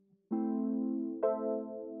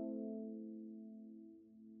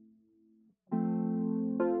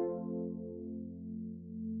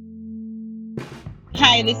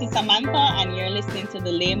Hi, this is Samantha, and you're listening to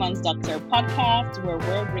the Layman's Doctor podcast, where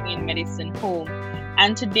we're bringing medicine home.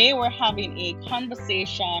 And today we're having a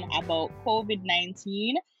conversation about COVID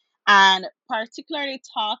 19 and particularly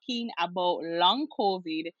talking about long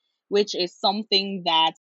COVID, which is something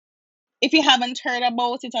that, if you haven't heard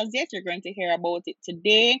about it as yet, you're going to hear about it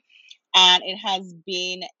today. And it has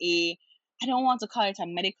been I don't want to call it a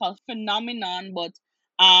medical phenomenon, but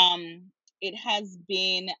it has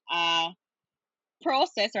been a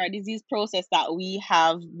process or a disease process that we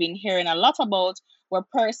have been hearing a lot about, where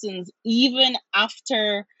persons, even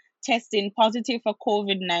after testing positive for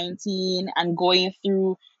COVID 19 and going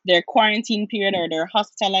through their quarantine period or their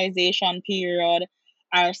hospitalization period,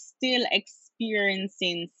 are still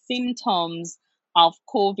experiencing symptoms of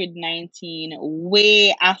COVID 19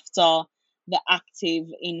 way after the active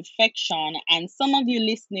infection. And some of you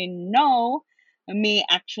listening now may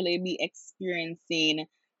actually be experiencing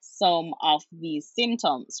some of these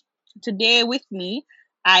symptoms. Today with me,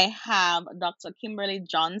 I have Dr. Kimberly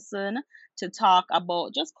Johnson to talk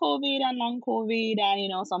about just COVID and long COVID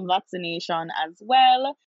and, some vaccination as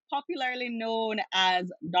well, popularly known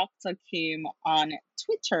as Dr. Kim on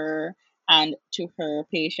Twitter and to her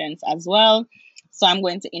patients as well. So I'm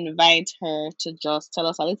going to invite her to just tell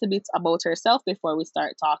us a little bit about herself before we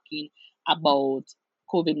start talking about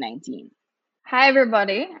COVID 19. Hi,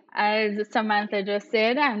 everybody. As Samantha just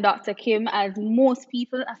said, I'm Dr. Kim, as most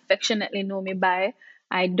people affectionately know me by.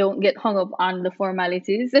 I don't get hung up on the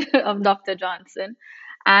formalities of Dr. Johnson.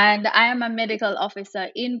 And I am a medical officer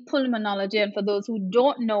in pulmonology. And for those who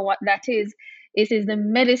don't know what that is, it is the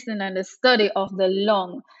medicine and the study of the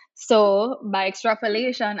lung. So, by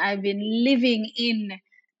extrapolation, I've been living in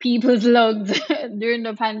people's lungs during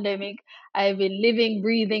the pandemic. I've been living,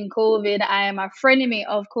 breathing COVID. I am a frenemy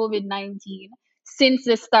of COVID 19 since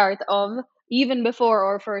the start of, even before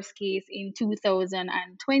our first case in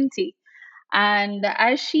 2020. And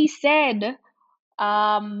as she said,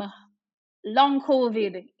 um, long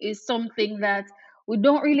COVID is something that we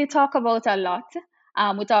don't really talk about a lot.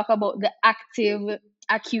 We talk about the active,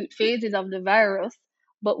 acute phases of the virus,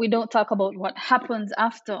 but we don't talk about what happens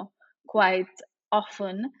after quite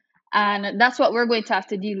often. And that's what we're going to have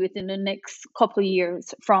to deal with in the next couple of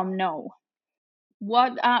years from now.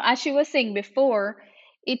 What, as she was saying before,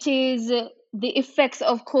 it is the effects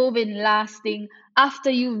of COVID lasting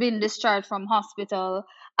after you've been discharged from hospital,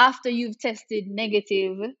 after you've tested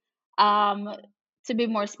negative. Um, to be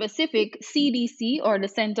more specific, CDC, or the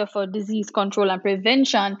Center for Disease Control and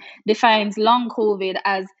Prevention, defines long COVID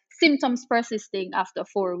as symptoms persisting after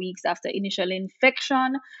 4 weeks after initial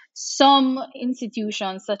infection. Some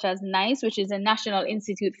institutions, such as NICE, which is the National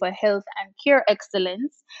Institute for Health and Care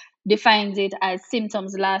Excellence, defines it as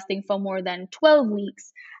symptoms lasting for more than 12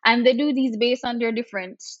 weeks. And they do these based on their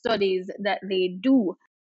different studies that they do.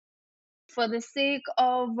 For the sake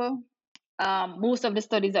of most of the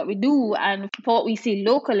studies that we do and for what we see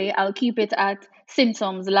locally, I'll keep it at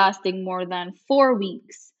symptoms lasting more than 4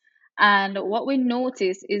 weeks. And what we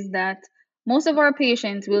notice is that most of our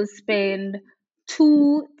patients will spend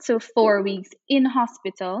 2 to 4 weeks in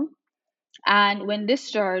hospital, and when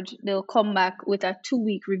discharged, they'll come back with a 2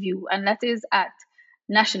 week review, and that is at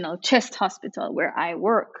National Chest Hospital where I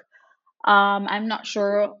work. I'm not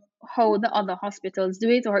sure how the other hospitals do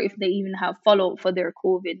it or if they even have follow up for their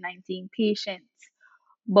COVID 19 patients.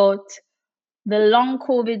 But the long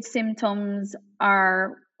COVID symptoms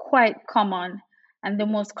are quite common, and the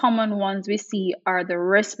most common ones we see are the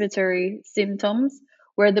respiratory symptoms,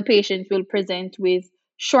 where the patient will present with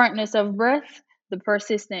shortness of breath, the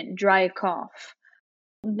persistent dry cough.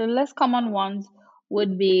 The less common ones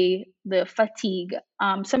would be the fatigue.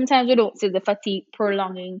 Sometimes we don't see the fatigue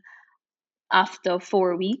prolonging after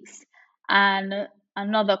 4 weeks. And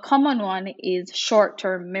another common one is short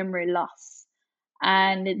term memory loss.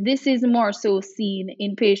 And this is more so seen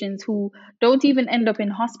in patients who don't even end up in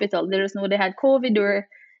hospital. They just know they had COVID, or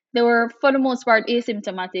they were for the most part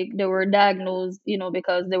asymptomatic. They were diagnosed,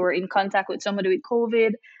 because they were in contact with somebody with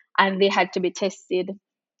COVID and they had to be tested,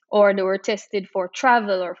 or they were tested for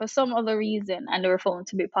travel or for some other reason and they were found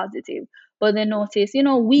to be positive. But they notice,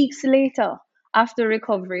 weeks later after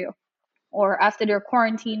recovery or after their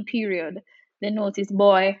quarantine period, they notice,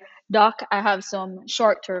 boy, doc, I have some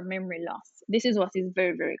short term memory loss. This is what is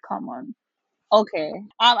very, very common. Okay.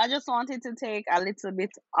 I just wanted to take a little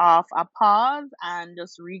bit of a pause and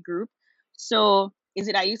just regroup. So, is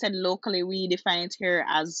it that you said locally we define it here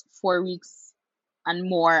as 4 weeks and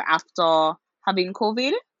more after having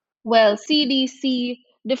COVID? Well, CDC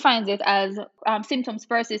defines it as symptoms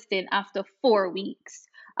persisting after 4 weeks.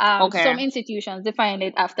 Okay. Some institutions define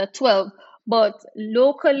it after 12. But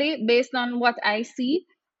locally, based on what I see,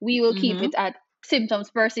 we will keep Mm-hmm. it at symptoms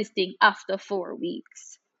persisting after 4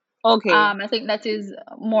 weeks. Okay. I think that is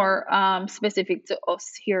more specific to us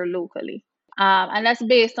here locally. And that's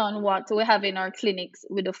based on what we have in our clinics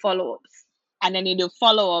with the follow ups. And then you do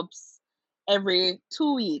follow-ups every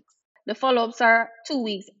 2 weeks. The follow ups are 2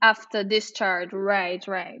 weeks after discharge. Right,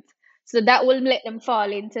 right. So that will let them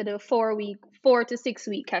fall into the 4 week, 4 to 6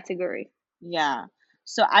 week category. Yeah.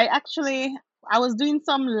 So I was doing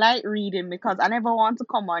some light reading because I never want to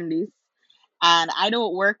come on this, and I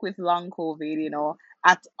don't work with long COVID,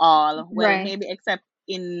 at all. Well, Right, maybe except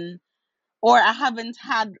in, or I haven't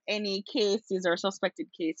had any cases or suspected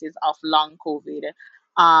cases of long COVID.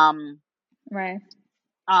 Um, right.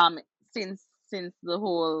 um, since the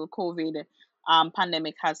whole COVID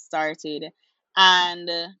pandemic has started, and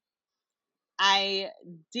I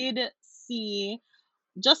did see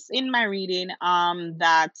just in my reading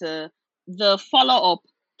that the follow up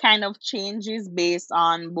kind of changes based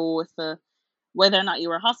on both whether or not you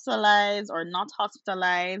were hospitalized or not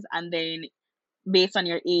hospitalized, and then based on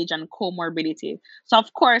your age and comorbidity. So,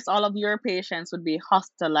 of course, all of your patients would be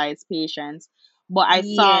hospitalized patients. But I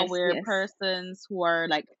saw Yes, where yes. persons who are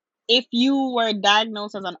like, if you were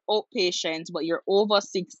diagnosed as an outpatient, but you're over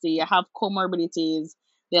 60, you have comorbidities,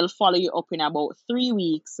 they'll follow you up in about 3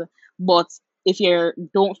 weeks. But if you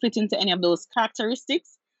don't fit into any of those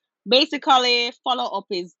characteristics, basically, follow up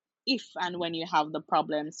is if and when you have the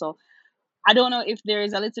problem. So, I don't know if there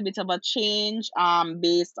is a little bit of a change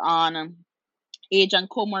based on age and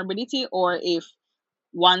comorbidity, or if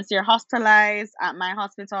once you're hospitalized at my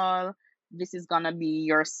hospital, this is gonna be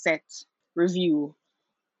your set review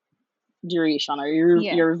duration, or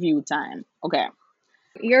Yeah. your review time. Okay.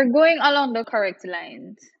 You're going along the correct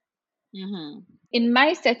lines. Mhm. In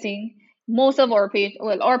my setting, most of our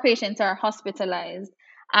patients are hospitalized,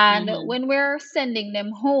 and Mhm. when we're sending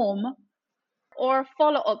them home, or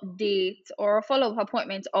follow-up date or follow-up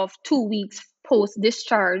appointment of 2 weeks post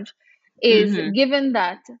discharge is Mhm. given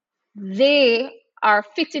that they are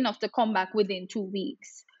fit enough to come back within 2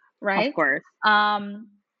 weeks, Of right? course. um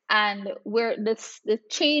and where the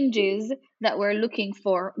changes that we're looking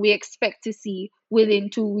for, we expect to see within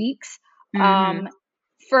 2 weeks. Mhm. um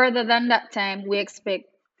Further than that time, we expect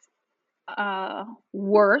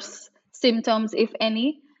worse symptoms, if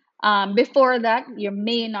any. Before that, you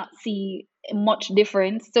may not see much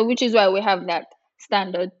difference. So, which is why we have that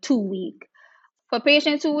standard 2 week. For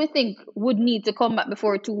patients who we think would need to come back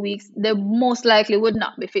before 2 weeks, they most likely would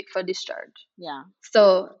not be fit for discharge. Yeah.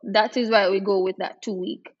 So that is why we go with that 2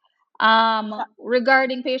 week.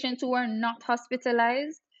 Regarding patients who are not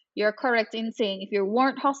hospitalized, you're correct in saying if you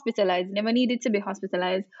weren't hospitalized, never needed to be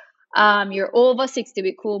hospitalized, you're over 60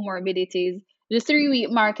 with comorbidities, the 3 week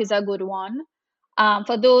mark is a good one.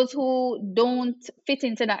 For those who don't fit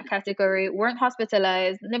into that category, weren't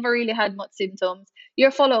hospitalized, never really had much symptoms,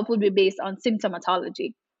 your follow up would be based on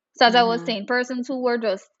symptomatology. So, as I was Mhm. saying, persons who were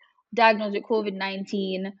just diagnosed with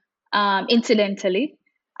COVID-19 incidentally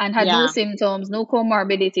and had no Yeah. symptoms, no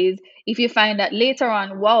comorbidities, if you find that later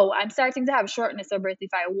on, wow, I'm starting to have shortness of breath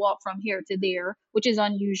if I walk from here to there, which is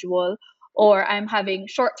unusual, or I'm having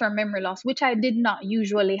short term memory loss, which I did not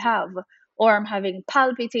usually have, or I'm having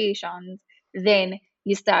palpitations, then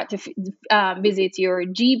you start to visit your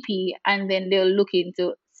GP, and then they'll look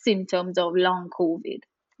into symptoms of long COVID.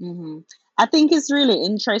 Mhm. I think it's really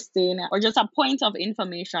interesting, or just a point of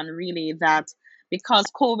information, really, that because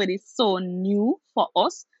COVID is so new for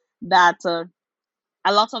us, that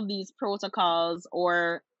a lot of these protocols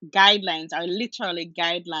or guidelines are literally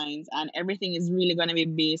guidelines, and everything is really going to be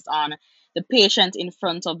based on the patient in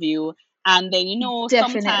front of you. And then,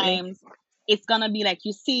 Definitely. sometimes it's going to be like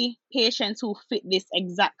you see patients who fit this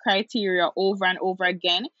exact criteria over and over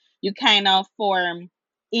again. You kind of form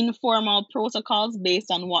informal protocols based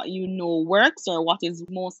on what you know works or what is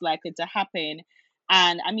most likely to happen.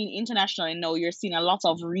 And I mean, internationally now, you're seeing a lot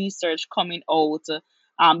of research coming out,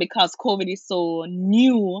 because COVID is so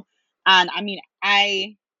new. And I mean,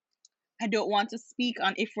 I don't want to speak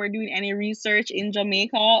on if we're doing any research in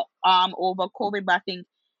Jamaica over COVID, but I think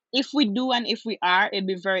if we do and if we are, it'd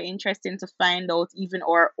be very interesting to find out even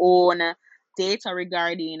our own data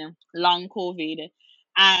regarding long COVID.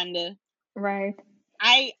 And Right.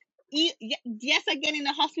 I yes, again in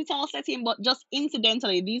the hospital setting, but just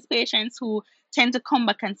incidentally, these patients who tend to come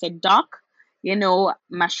back and say, "Doc,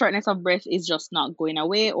 my shortness of breath is just not going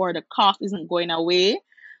away, or the cough isn't going away."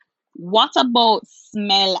 What about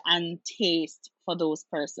smell and taste for those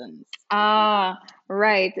persons? Ah,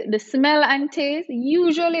 right. The smell and taste,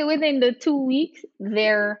 usually within the 2 weeks,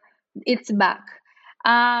 there it's back.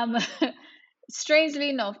 Um, strangely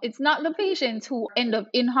enough, it's not the patients who end up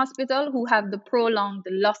in hospital who have the prolonged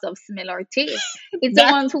loss of smell or taste. It's the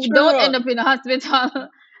That's ones who don't true. end up in the hospital.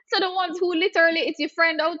 So the ones who literally, it's your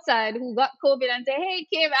friend outside who got COVID and say, "Hey,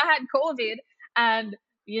 Kim, I had COVID," and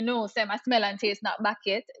say my smell and taste not back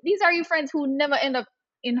yet. These are your friends who never end up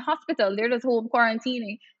in hospital. They're just home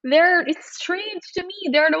quarantining. It's strange to me.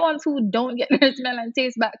 They're the ones who don't get their smell and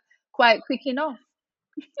taste back quite quick enough.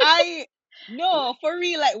 I no, for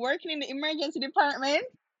real, like working in the emergency department,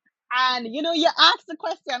 and you ask the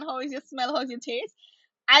question, how is your smell, how's your taste?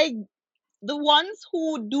 I The ones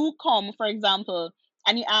who do come, for example,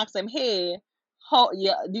 and you ask them, hey, how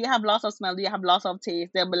yeah, do you have loss of smell? Do you have loss of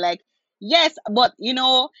taste? They'll be like, yes, but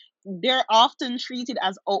they're often treated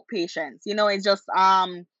as outpatients. It's just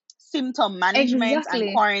symptom management and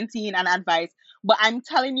Exactly. quarantine and advice. But I'm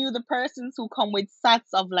telling you, the persons who come with sats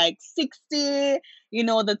of like 60,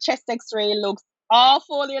 the chest X-ray looks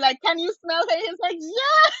awful. You're like, can you smell it? It's like,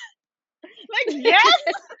 yeah, like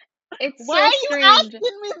yes. It's Why so are you strange.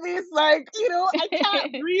 asking me this? Like, I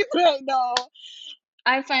can't breathe right now.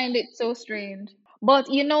 I find it so strange. But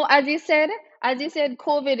as you said,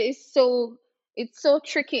 COVID is it's so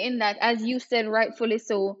tricky in that, as you said, rightfully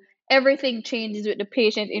so, everything changes with the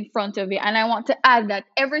patient in front of you. And I want to add that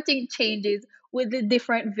everything changes with the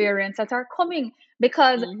different variants that are coming,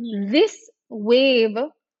 because Hmm. this wave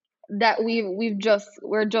that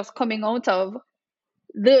we're just coming out of,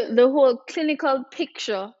 the whole clinical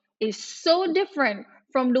picture is so different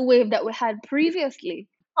from the wave that we had previously.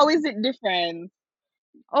 How is it different?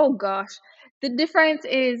 Oh gosh. The difference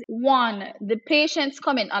is, one, the patients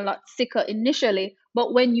come in a lot sicker initially,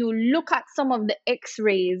 but when you look at some of the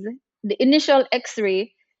x-rays, the initial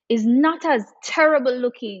x-ray is not as terrible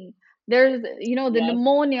looking. The Yes.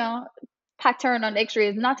 pneumonia pattern on x-ray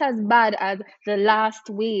is not as bad as the last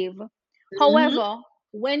wave. Hmm. However,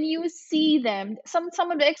 when you see them,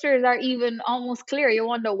 some of the x-rays are even almost clear. You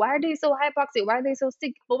wonder, why are they so hypoxic? Why are they so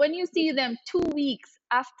sick? But when you see them 2 weeks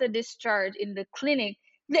after discharge in the clinic,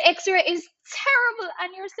 the x-ray is terrible,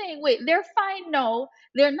 and you're saying, wait, they're fine now,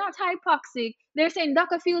 they're not hypoxic, they're saying, doc,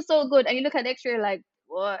 I feel so good, and you look at the x-ray like,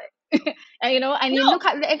 what? And you No, look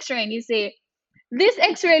at the x-ray and you say, this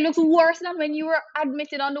x-ray looks worse than when you were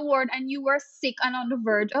admitted on the ward and you were sick and on the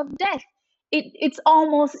verge of death. It's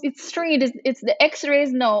strange. It's the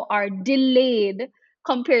x-rays now are delayed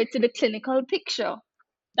compared to the clinical picture.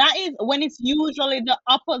 that is when it's usually the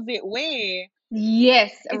opposite way.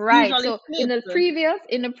 Yes, It's right. usually So in the flipped. previous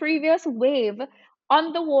in the previous wave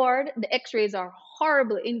on the ward, the x-rays are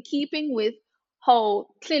horrible, in keeping with how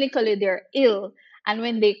clinically they're ill. And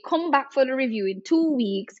when they come back for the review in 2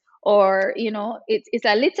 weeks, or it's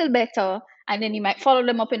a little better, and then you might follow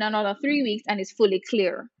them up in another 3 weeks and it's fully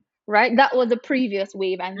clear. Right? That was the previous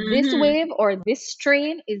wave. And this Hmm. wave, or this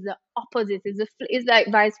strain, is the opposite. It's like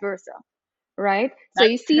vice versa, right? So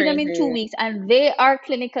That's you see them in two crazy. weeks and they are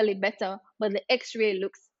clinically better, but the x-ray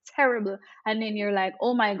looks terrible. And then you're like,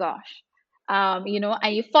 oh my gosh. And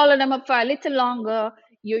you follow them up for a little longer.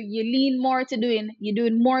 You lean more to you're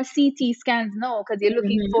doing more CT scans now, because you're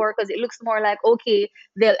looking Hmm. for, because it looks more like, okay,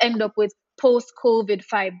 they'll end up with post-COVID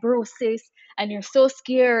fibrosis. And you're so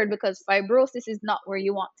scared because fibrosis is not where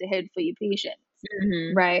you want to head for your patient,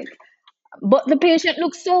 Hmm. right? But the patient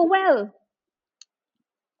looks so well.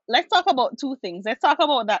 Let's talk about two things. Let's talk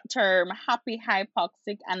about that term, happy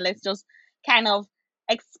hypoxic, and let's just kind of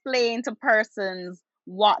explain to persons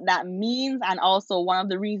what that means, and also one of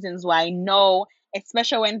the reasons why I know,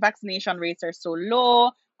 especially when vaccination rates are so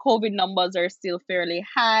low, COVID numbers are still fairly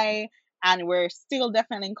high, and we're still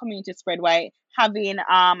definitely in community spread, why having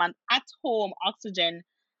an at home oxygen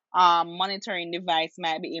monitoring device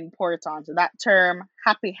might be important. So that term,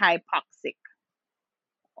 happy hypoxic.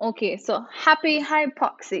 Okay, so happy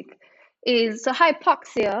hypoxic is, so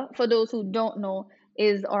hypoxia, for those who don't know,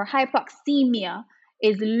 is, or hypoxemia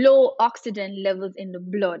is low oxygen levels in the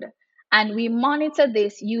blood. And we monitor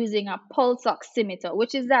this using a pulse oximeter,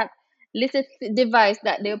 which is that little device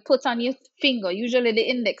that they put on your finger, usually the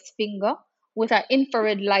index finger, with an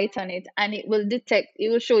infrared light on it, and it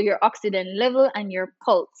will show your oxygen level and your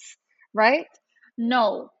pulse, right?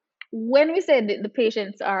 Now, when we say that the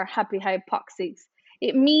patients are happy hypoxics,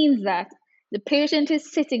 it means that the patient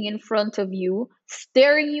is sitting in front of you,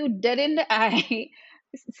 staring you dead in the eye,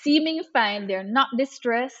 seeming fine. They're not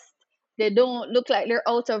distressed. They don't look like they're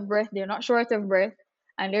out of breath. They're not short of breath.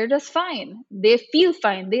 And they're just fine. They feel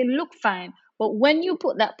fine. They look fine. But when you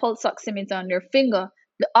put that pulse oximeter on their finger,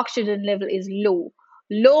 the oxygen level is low.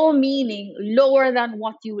 Low meaning lower than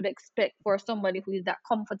what you would expect for somebody who is that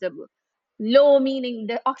comfortable. Low meaning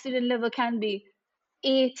the oxygen level can be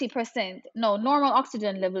 80%. No, normal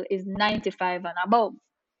oxygen level is 95 and above.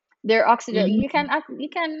 Their oxygen, Mhm. you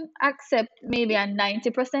can accept maybe a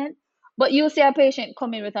 90%, but you see a patient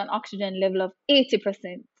come in with an oxygen level of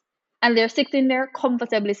 80%, and they're sitting there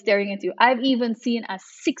comfortably staring at you. I've even seen a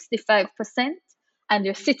 65%, and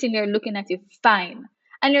they're sitting there looking at you fine.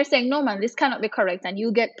 And you're saying, no, man, this cannot be correct. And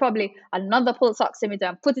you get probably another pulse oximeter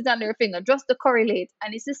and put it under your finger just to correlate.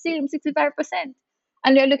 And it's the same 65%.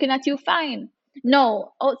 And they're looking at you fine.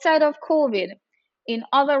 No, outside of COVID, in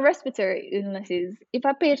other respiratory illnesses, if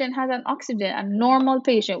a patient has an oxygen, a normal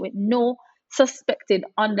patient with no suspected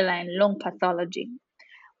underlying lung pathology,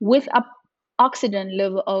 with a oxygen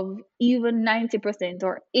level of even 90%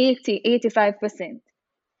 or 85%,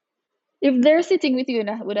 if they're sitting with you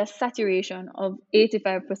with a saturation of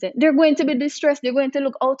 85%, they're going to be distressed, they're going to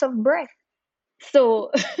look out of breath.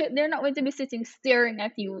 So they're not going to be sitting staring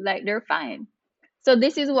at you like they're fine. So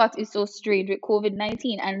this is what is so strange with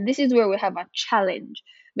COVID-19. And this is where we have a challenge,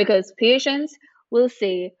 because patients will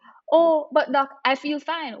say, oh, but doc, I feel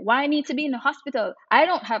fine. Why I need to be in the hospital? I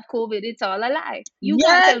don't have COVID. It's all a lie. You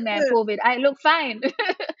can't Yes. tell me I have COVID. I look fine.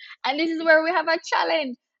 And this is where we have a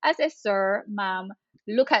challenge. I say, sir, ma'am,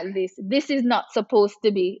 look at this. This is not supposed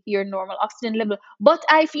to be your normal oxygen level, but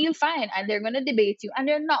I feel fine. And they're going to debate you, and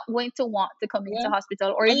they're not going to want to come Yeah. into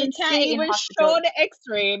hospital or And you even can't stay in even hospital. show the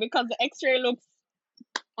X-ray because the X-ray looks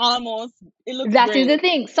almost. It looks That is great. the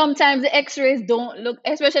thing. Sometimes the x-rays don't look,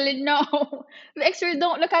 especially now, the x-rays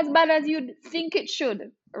don't look as bad as you'd think it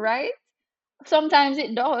should, right? Sometimes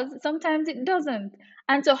it does, sometimes it doesn't.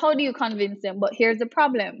 And so how do you convince them? But here's the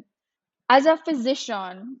problem. As a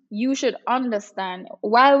physician, you should understand,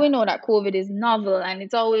 while we know that COVID is novel and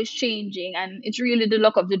it's always changing and it's really the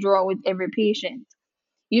luck of the draw with every patient,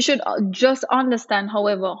 you should just understand,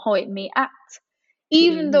 however, how it may act.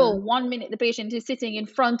 Even though Hmm. 1 minute the patient is sitting in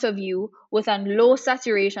front of you with a low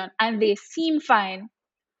saturation and they seem fine,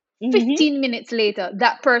 Hmm. 15 minutes later,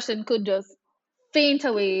 that person could just faint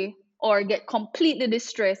away or get completely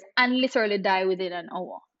distressed and literally die within an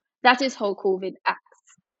hour. That is how COVID acts.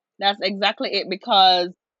 That's exactly it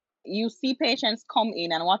because you see patients come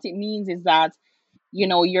in, and what it means is that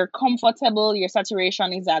you're comfortable, your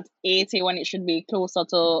saturation is at 80 when it should be closer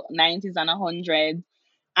to 90s and 100.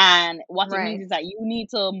 And what it means Right. is that you need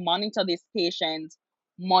to monitor this patient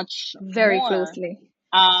much Very more. closely.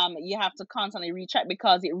 You have to constantly recheck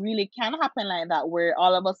because it really can happen like that, where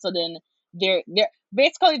all of a sudden they're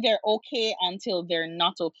basically they're okay until they're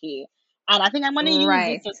not okay. And I think I'm gonna use this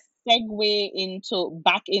Right. to segue into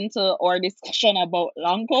back into our discussion about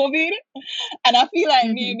long COVID. And I feel like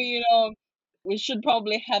Hmm. maybe, we should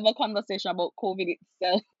probably have a conversation about COVID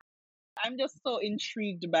itself. I'm just so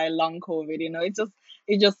intrigued by long COVID,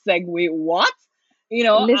 it just segue what? You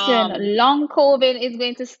know, Listen, um long COVID is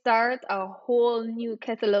going to start a whole new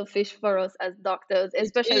kettle of fish for us as doctors, it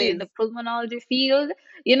especially in is. the pulmonology field.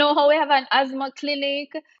 You know how we have an asthma clinic?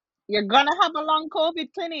 You're gonna have a long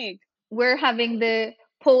COVID clinic. We're having the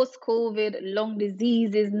post-COVID lung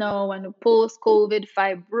diseases now and the post-COVID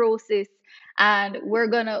fibrosis, and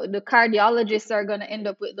the cardiologists are gonna end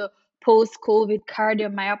up with the post-COVID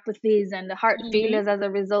cardiomyopathies and the heart Hmm. failures as a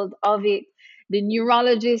result of it. The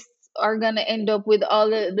neurologists are gonna end up with all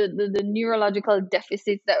the neurological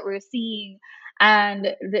deficits that we're seeing,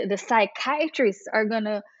 and the psychiatrists are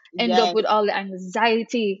gonna end up Yes. with all the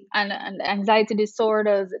anxiety and anxiety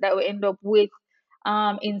disorders that we end up with.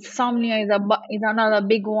 Insomnia is another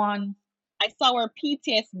big one. I saw where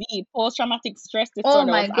PTSD, post traumatic stress Oh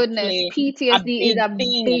disorder, my was goodness, actually a PTSD is big a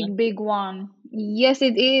thing. big, big one. Yes,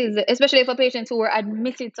 it is, especially for patients who were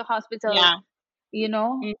admitted to hospital. Yeah. You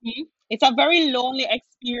know, It's a very lonely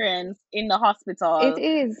experience in the it hospital.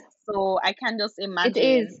 is. So I can just It imagine.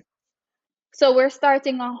 is. So we're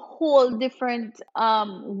starting a whole different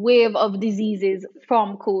wave of diseases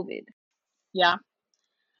from COVID. Yeah.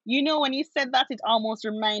 When you said that, it almost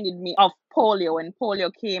reminded me of polio when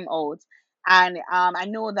polio came out. And I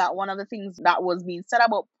know that one of the things that was being said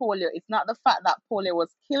about polio, it's not the fact that polio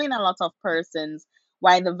was killing a lot of persons,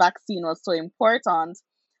 why the vaccine was so important,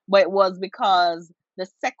 but it was because the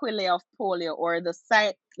sequelae of polio, or the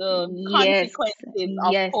Yes, consequences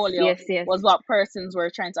of yes, polio, yes, yes. was what persons were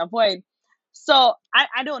trying to avoid. So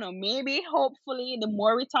I don't know. Maybe hopefully the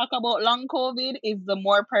more we talk about long COVID, is the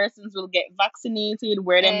more persons will get vaccinated,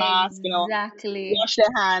 wear their mask, Exactly. wash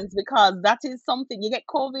their hands, because that is something. You get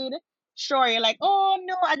COVID, sure, you're like, oh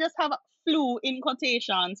no, I just have flu in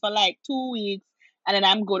quotations for like 2 weeks, and then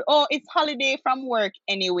I'm good. Oh, it's holiday from work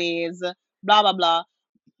anyways. Blah blah blah.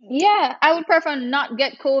 Yeah, I would prefer not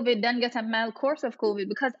get COVID than get a mild course of COVID,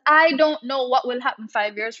 because I don't know what will happen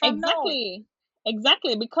 5 years from now. Exactly.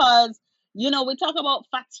 Exactly. Because We talk about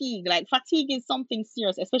fatigue. Like, fatigue is something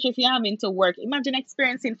serious, especially if you're having to work. Imagine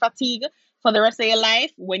experiencing fatigue for the rest of your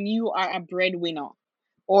life when you are a breadwinner,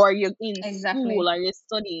 or you're in school, Exactly. or you're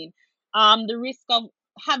studying. The risk of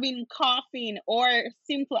having coughing, or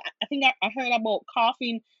simple. I think I heard about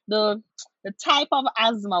coughing, the type of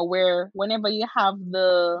asthma where whenever you have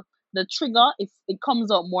the trigger, it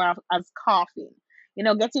comes up more as coughing.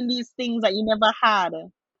 Getting these things that you never had.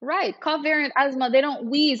 Right. Cough variant asthma, they don't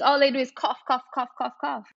wheeze. All they do is cough, cough, cough, cough,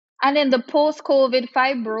 cough. And then the post-COVID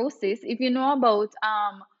fibrosis, if you know about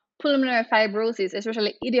pulmonary fibrosis,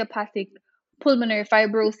 especially idiopathic pulmonary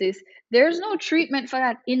fibrosis, there's no treatment for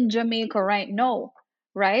that in Jamaica right now,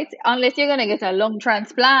 right? Unless you're gonna get a lung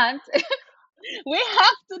transplant. We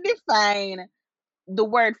have to define the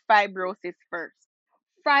word fibrosis first.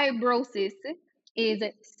 Fibrosis is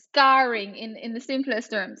scarring in the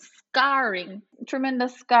simplest terms, scarring,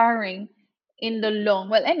 tremendous scarring in the lung,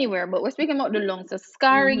 well, anywhere, but we're speaking about the lung. So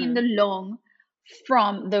scarring in Mm-hmm. the lung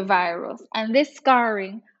from the virus, and this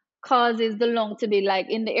scarring causes the lung to be like,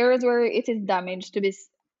 in the areas where it is damaged, to be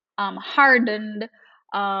hardened,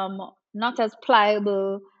 not as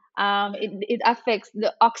pliable. It affects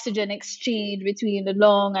the oxygen exchange between the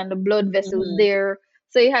lung and the blood vessels Mm-hmm. there.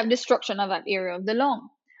 So you have destruction of that area of the lung,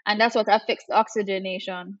 and that's what affects the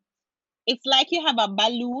oxygenation. It's like you have a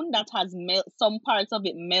balloon that has some parts of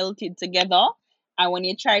it melted together, and when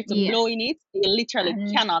you try to blow Yes, in it, it literally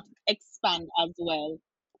and cannot expand as well.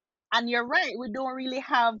 And you're right, we don't really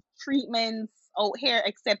have treatments out here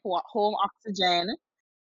except what, home oxygen.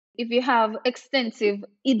 if you have extensive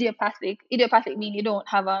idiopathic mean you don't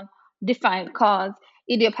have a defined cause,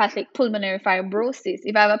 idiopathic pulmonary fibrosis.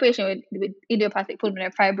 If I have a patient with idiopathic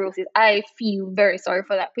pulmonary fibrosis, I feel very sorry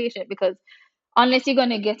for that patient, because unless you're going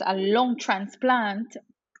to get a lung transplant,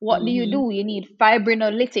 what do? Mm-hmm. You need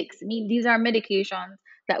fibrinolytics. I mean, these are medications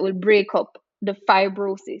that will break up the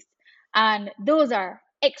fibrosis. And those are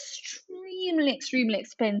extremely, extremely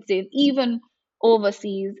expensive, even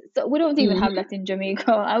overseas. So we don't even have Mm-hmm. that in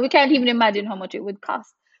Jamaica. And we can't even imagine how much it would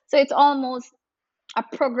cost. So it's almost a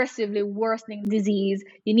progressively worsening disease.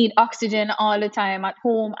 You need oxygen all the time at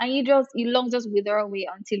home, and your lungs just wither away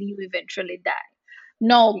until you eventually die.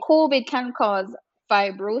 Now, COVID can cause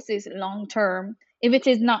fibrosis long term if it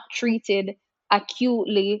is not treated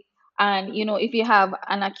acutely. And if you have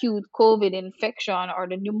an acute COVID infection or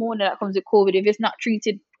the pneumonia that comes with COVID, if it's not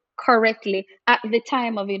treated correctly at the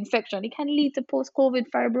time of infection, it can lead to post COVID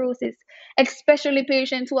fibrosis, especially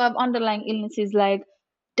patients who have underlying illnesses like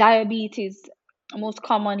diabetes. Most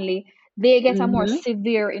commonly, they get a more Mm-hmm.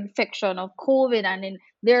 severe infection of COVID, and then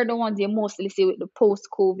they're the ones you mostly see with the post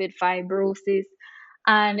COVID fibrosis,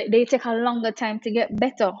 and they take a longer time to get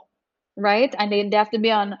better, right? And they have to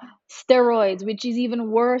be on steroids, which is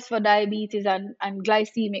even worse for diabetes and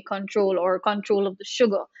glycemic control, or control of the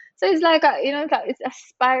sugar. So it's like it's a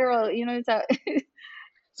spiral.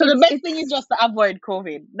 So the best thing is It's just to avoid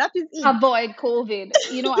COVID. That is it. avoid COVID,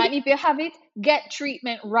 and if you have it, get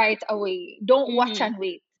treatment right away. Don't watch Mm-hmm. and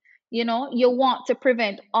wait. You want to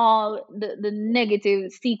prevent all the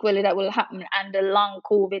negative sequelae that will happen, and the long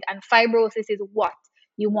COVID and fibrosis is what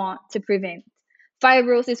you want to prevent.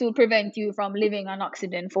 Fibrosis will prevent you from living on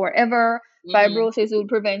oxygen forever. Mm-hmm. Fibrosis will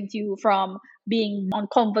prevent you from being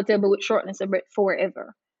uncomfortable with shortness of breath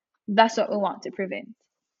forever. That's what we want to prevent.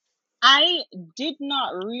 I did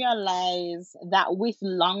not realize that with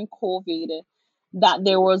long COVID, that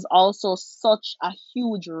there was also such a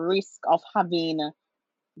huge risk of having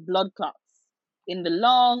blood clots in the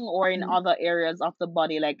lung or in other areas of the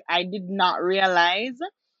body. Like, I did not realize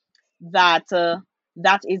that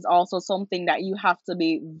that is also something that you have to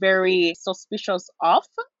be very suspicious of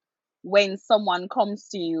when someone comes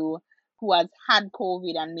to you who has had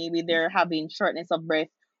COVID, and maybe they're having shortness of breath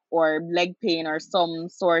or leg pain or some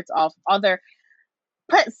sort of other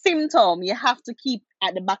symptom. You have to keep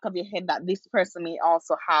at the back of your head that this person may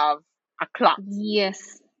also have a clot.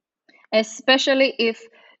 Yes, especially if,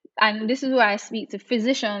 and this is where I speak to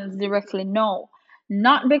physicians directly now,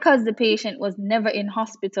 not because the patient was never in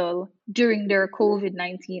hospital during their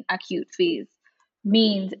COVID-19 acute phase,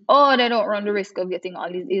 means, oh, they don't run the risk of getting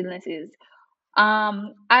all these illnesses.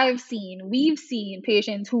 We've seen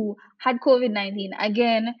patients who had COVID-19.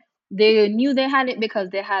 Again, they knew they had it because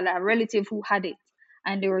they had a relative who had it,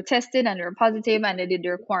 and they were tested and they were positive, and they did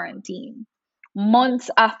their quarantine. Months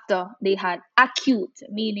after they had acute,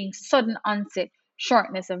 meaning sudden onset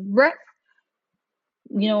shortness of breath,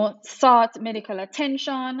 sought medical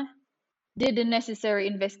attention, did the necessary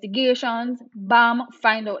investigations, bam,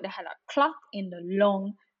 find out they had a clot in the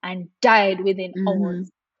lung and died within Mm-hmm. hours.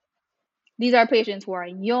 These are patients who are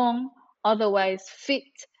young, otherwise fit,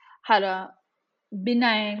 had a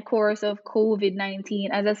benign course of COVID-19.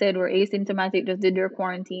 As I said, were asymptomatic, just did their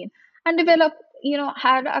quarantine and developed,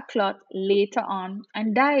 had a clot later on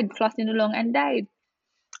and died, clot in the lung and died.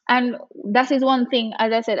 And that is one thing,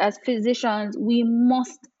 as I said, as physicians, we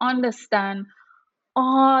must understand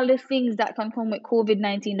all the things that can come with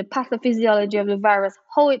COVID-19, the pathophysiology of the virus,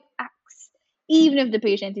 how it acts. Even if the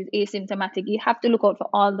patient is asymptomatic, you have to look out for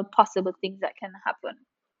all the possible things that can happen,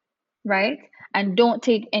 right? And don't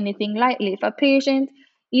take anything lightly. If a patient,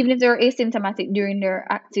 even if they're asymptomatic during their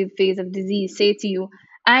active phase of disease, say to you,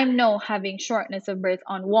 I'm now having shortness of breath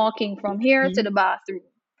on walking from here to the Mhm. bathroom,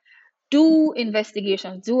 do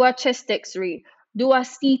investigations, do a chest x-ray, do a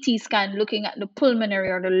CT scan looking at the pulmonary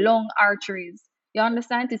or the lung arteries. You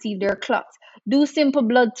understand? To see if there are clots. Do simple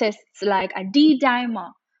blood tests like a D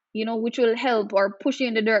dimer, which will help or push you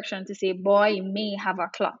in the direction to say, boy, you may have a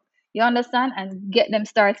clot. You understand? And get them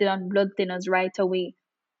started on blood thinners right away.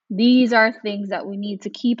 These are things that we need to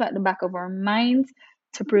keep at the back of our minds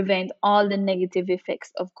to prevent all the negative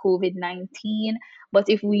effects of COVID 19. But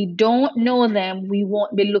if we don't know them, we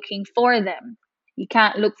won't be looking for them. You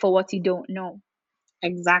can't look for what you don't know.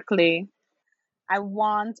 Exactly. I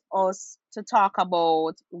want us to talk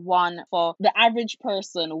about one for the average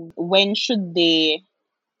person. When should they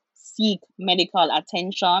seek medical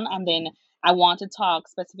attention? And then I want to talk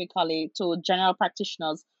specifically to general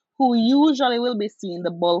practitioners who usually will be seeing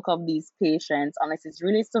the bulk of these patients unless it's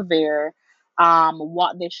really severe,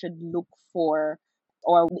 what they should look for,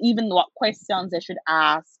 or even what questions they should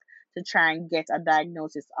ask to try and get a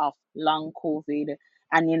diagnosis of long COVID,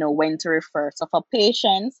 and when to refer. So for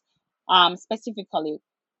patients, specifically,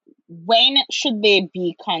 when should they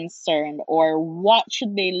be concerned, or what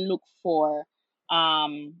should they look for,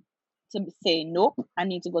 um to say, nope, I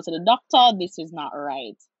need to go to the doctor, this is not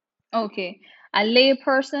right? Okay, a lay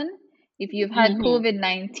person, if you've had Mm-hmm. COVID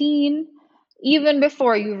 19, even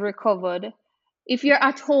before you've recovered, if you're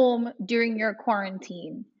at home during your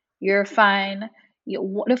quarantine, you're fine.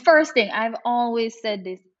 The first thing I've always said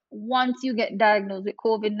this, once you get diagnosed with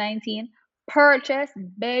COVID 19, purchase,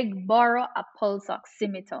 beg, borrow a pulse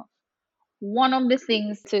oximeter. One of the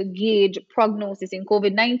things to gauge prognosis in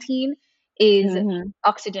COVID 19 is Mm-hmm.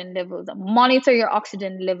 oxygen levels. Monitor your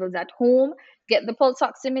oxygen levels at home. Get the pulse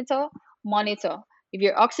oximeter, monitor. If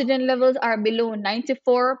your oxygen levels are below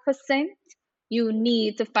 94%, you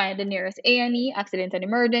need to find the nearest A&E, accident and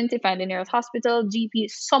emergency, find the nearest hospital, GP,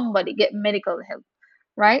 somebody, get medical help,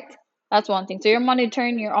 right? That's one thing. So you're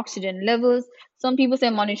monitoring your oxygen levels. Some people say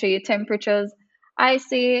monitor your temperatures. I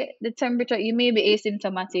say the temperature, you may be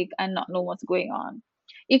asymptomatic and not know what's going on.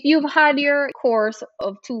 If you've had your course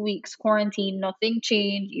of 2 weeks quarantine, nothing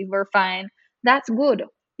changed, you were fine, that's good.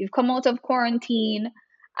 You've come out of quarantine.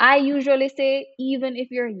 I usually say, even if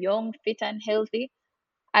you're young, fit, and healthy,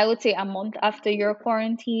 I would say a month after your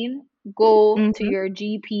quarantine, go to Mm-hmm. your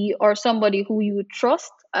GP or somebody who you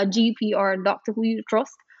trust, a GP or a doctor who you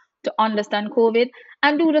trust to understand COVID,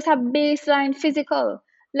 and do just a baseline physical.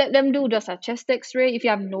 Let them do just a chest x ray if you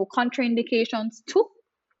have no contraindications too,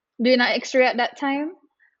 doing an x-ray at that time,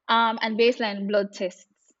 and baseline blood tests,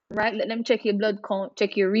 right? Let them check your blood count,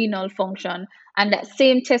 check your renal function, and that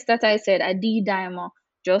same test that I said, a D dimer,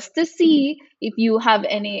 just to see if you have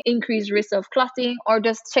any increased risk of clotting, or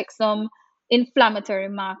just check some inflammatory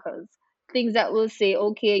markers, things that will say,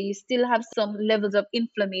 okay, you still have some levels of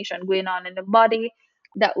inflammation going on in the body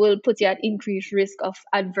that will put you at increased risk of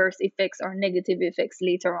adverse effects or negative effects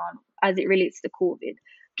later on as it relates to COVID.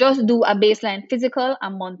 Just do a baseline physical a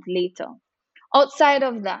month later. Outside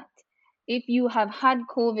of that, if you have had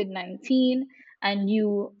COVID 19 and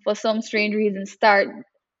you, for some strange reason, start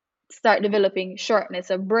developing shortness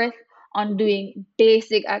of breath on doing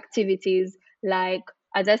basic activities like,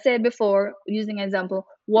 as I said before, using an example,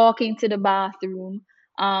 walking to the bathroom,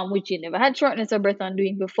 which you never had shortness of breath on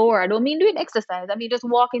doing before. I don't mean doing exercise, I mean just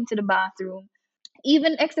walking to the bathroom.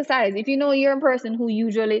 Even exercise, if you know you're a person who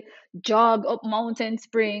usually jog up mountain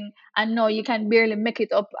spring and know you can barely make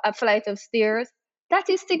it up a flight of stairs, that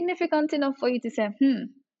is significant enough for you to say,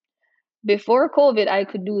 before COVID I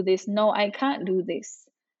could do this, now I can't do this.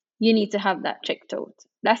 You need to have that checked out.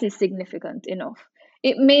 That is significant enough.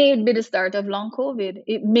 It may be the start of long COVID,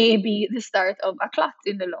 it may be the start of a clot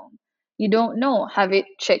in the lung. You don't know. Have it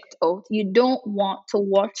checked out. You don't want to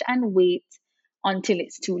watch and wait until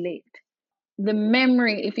it's too late. The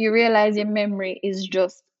memory, if you realize your memory is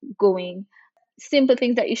just going, simple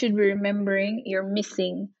things that you should be remembering, you're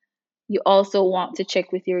missing, you also want to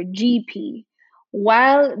check with your GP.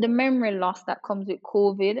 While the memory loss that comes with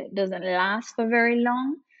COVID doesn't last for very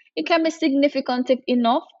long, it can be significant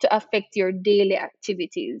enough to affect your daily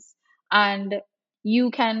activities. And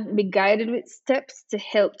You can be guided with steps to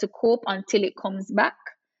help to cope until it comes back.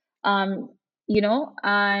 Um,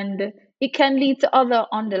 and it can lead to other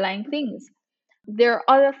underlying things. There are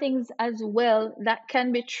other things as well that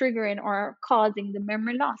can be triggering or causing the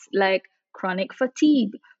memory loss, like chronic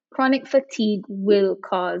fatigue. Chronic fatigue will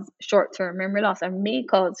cause short term memory loss and may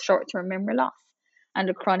cause short term memory loss. And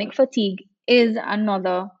the chronic fatigue is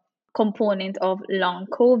another component of long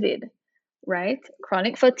COVID, right?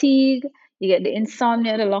 Chronic fatigue, you get the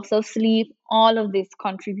insomnia, the loss of sleep, all of this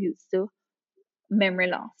contributes to memory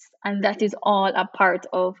loss. And that is all a part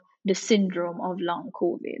of the syndrome of long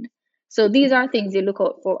COVID. So these are things you look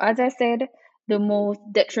out for. As I said, the most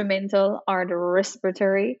detrimental are the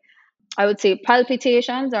respiratory. I would say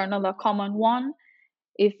palpitations are another common one.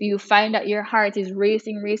 If you find that your heart is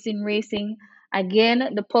racing, racing, racing, again,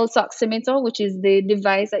 the pulse oximeter, which is the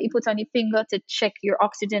device that you put on your finger to check your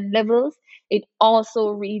oxygen levels, it also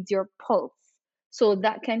reads your pulse. So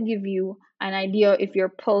that can give you an idea if your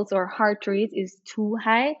pulse or heart rate is too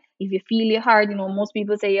high. If you feel your heart, most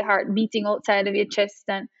people say your heart beating outside of your chest,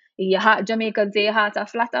 and your heart, Jamaicans say your heart are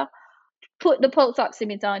flatter. Put the pulse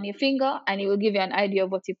oximeter on your finger and it will give you an idea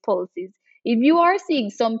of what your pulse is. If you are seeing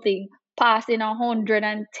something passing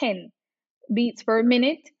 110 beats per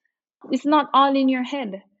minute, it's not all in your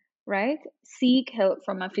head, right? Seek help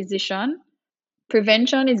from a physician.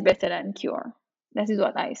 Prevention is better than cure. That is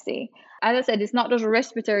what I say. As I said, it's not just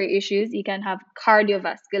respiratory issues, you can have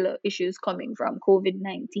cardiovascular issues coming from COVID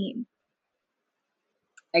 19.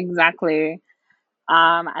 Exactly.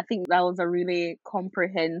 I think that was a really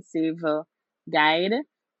comprehensive guide.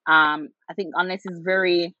 I think unless it's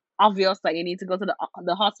very obvious that you need to go to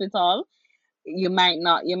the hospital, you might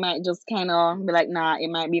not. You might just kind of be like, nah, it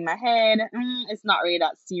might be my head. It's not really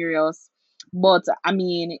that serious. But I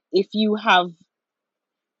mean, if you have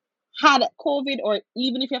had COVID, or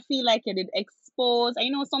even if you feel like you did expose, I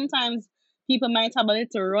know sometimes people might have a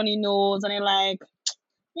little runny nose and they're like,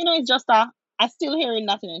 it's just I still hearing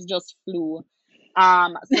nothing. It's just flu.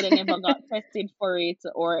 So they never got tested for it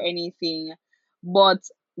or anything. But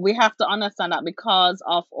we have to understand that because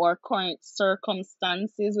of our current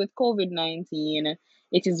circumstances with COVID-19,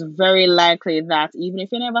 it is very likely that even if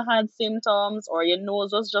you never had symptoms or your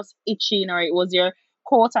nose was just itching or it was your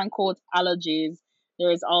quote unquote allergies,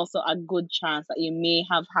 there is also a good chance that you may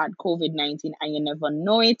have had COVID-19 and you never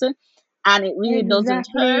know it. And it really doesn't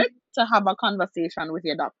hurt Exactly. to have a conversation with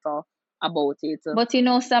your doctor about it. But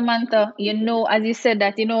Samantha, as you said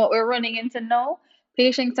that, what we're running into now?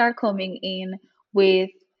 Patients are coming in with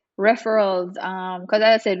referrals. Because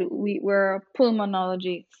as I said, we're a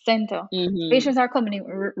pulmonology center. Mm-hmm. Patients are coming in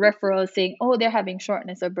with referrals saying, oh, they're having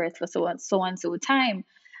shortness of breath for so and so time.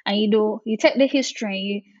 And you take the history,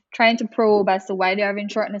 you trying to probe as to why they're having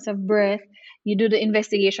shortness of breath. You do the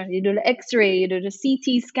investigation, you do the X-ray, you do the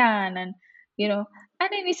CT scan, and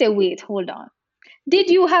then you say, wait, hold on. Did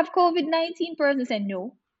you have COVID 19? Person said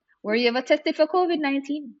no. Were you ever tested for COVID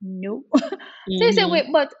 19? No. So you say, Mm-hmm. wait,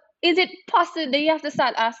 but is it possible? Then you have to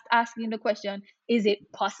start asking the question, is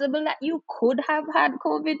it possible that you could have had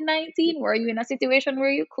COVID 19? Were you in a situation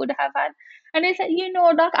where you could have had? And they said,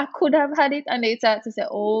 doc, I could have had it. And they start to say,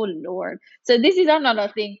 oh, Lord. So this is another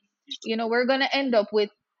thing. We're going to end up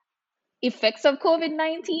with effects of COVID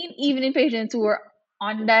 19, even in patients who are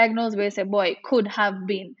undiagnosed, where they say, boy, it could have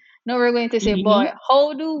been. Now we're going to say, Mm-hmm. boy,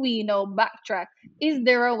 how do we now backtrack? Is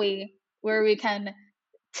there a way where we can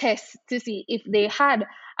test to see if they had?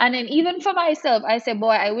 And then even for myself, I say, boy,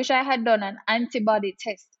 I wish I had done an antibody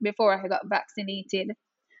test before I got vaccinated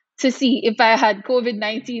to see if I had COVID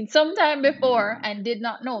 19 sometime before and did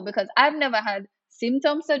not know, because I've never had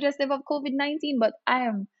symptoms suggestive of COVID 19, but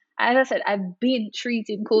as I said, I've been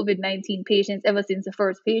treating COVID 19 patients ever since the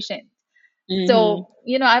first patient. Mm-hmm. So,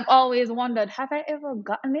 I've always wondered, have I ever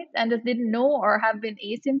gotten it and just didn't know, or have been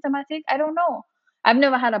asymptomatic? I don't know. I've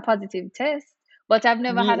never had a positive test, but I've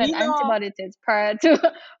never Me had an either. antibody test prior to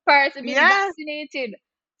being Yes. vaccinated.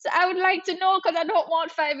 So I would like to know, because I don't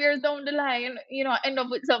want 5 years down the line, end up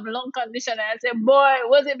with some lung condition and I say, boy,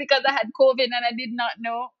 was it because I had COVID and I did not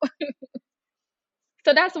know?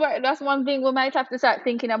 So that's one thing we might have to start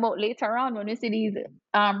thinking about later on when we see these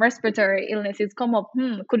respiratory illnesses come up.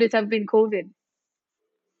 Could it have been COVID?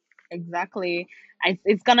 Exactly.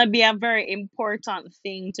 It's gonna be a very important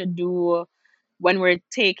thing to do when we're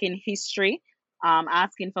taking history,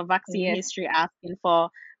 asking for vaccine Yes. history, asking for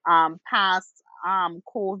past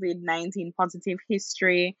COVID-19 positive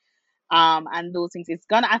history, and those things.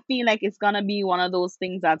 I feel like it's gonna be one of those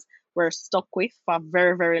things that we're stuck with for a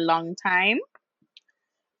very, very long time.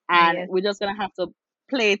 And Yes. we're just gonna have to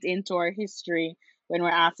play it into our history when we're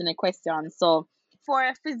asking a question. So for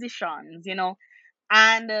physicians,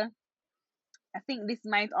 And I think this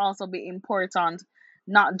might also be important,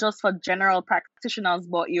 not just for general practitioners,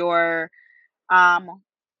 but your um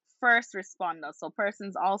first responders, so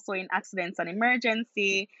persons also in accidents and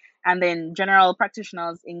emergency, and then general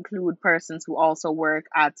practitioners include persons who also work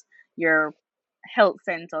at your health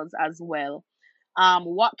centers as well.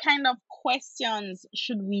 What kind of questions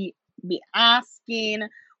should we be asking?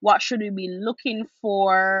 What should we be looking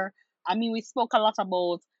for? I mean, we spoke a lot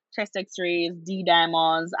about chest x-rays,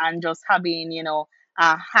 d-diamonds, and just having,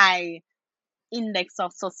 a high index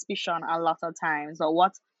of suspicion a lot of times. So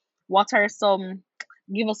what are some,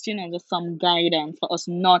 give us, just some guidance for us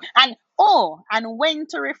not, and when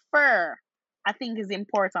to refer, I think is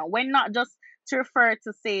important. When not just to refer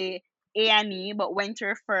to say A&E, but when to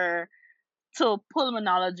refer to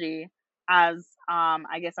pulmonology as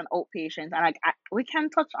I guess an outpatient. And we can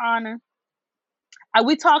touch on,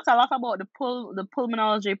 we talked a lot about the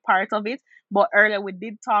pulmonology part of it, but earlier we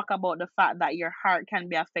did talk about the fact that your heart can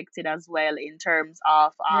be affected as well in terms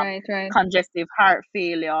of Right, right. congestive heart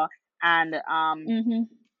failure, and Mm-hmm.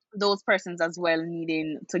 those persons as well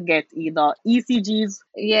needing to get either ECGs.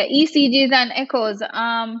 Yeah, ECGs and echoes.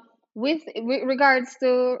 With regards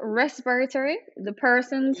to respiratory, the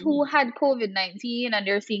persons who Mhm. had COVID-19 and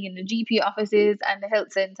they're seeing in the GP offices and the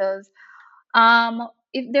health centers,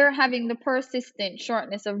 if they're having the persistent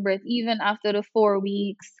shortness of breath even after the 4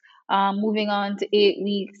 weeks, moving on to 8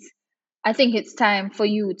 weeks, I think it's time for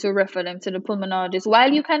you to refer them to the pulmonologist.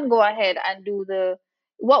 While you can go ahead and do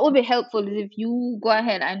what would be helpful is if you go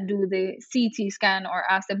ahead and do the CT scan or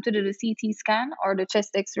ask them to do the CT scan or the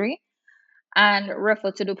chest X-ray and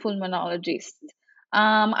refer to the pulmonologist.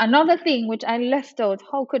 Another thing which I left out,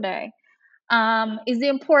 how could I? Is the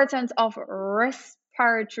importance of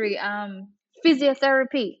respiratory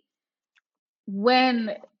physiotherapy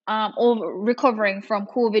when over recovering from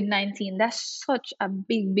COVID-19. That's such a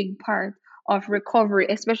big part of recovery,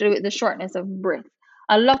 especially with the shortness of breath.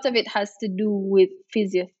 A lot of it has to do with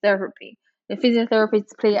physiotherapy. The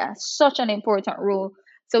physiotherapists play such an important role.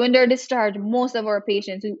 So when they're discharged, most of our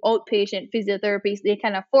patients who outpatient physiotherapists, they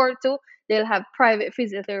can afford to, they'll have private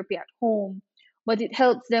physiotherapy at home. But it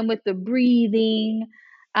helps them with the breathing,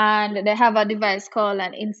 and they have a device called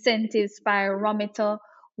an incentive spirometer,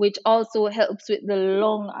 which also helps with the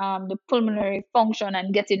lung, the pulmonary function,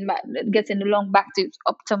 and getting the lung back to its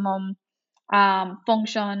optimum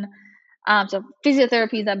function. So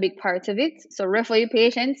physiotherapy is a big part of it. So refer your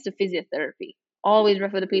patients to physiotherapy. Always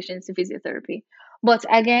refer the patients to physiotherapy. But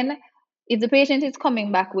again, if the patient is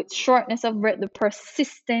coming back with shortness of breath, the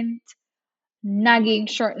persistent nagging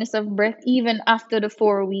shortness of breath, even after the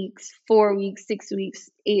 4 weeks, 4 weeks, 6 weeks,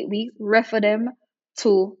 8 weeks, refer them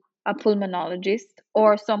to a pulmonologist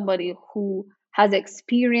or somebody who has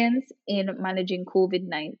experience in managing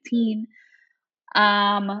COVID-19.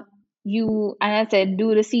 You, and I said,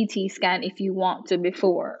 do the CT scan if you want to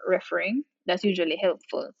before referring. That's usually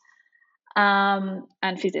helpful. And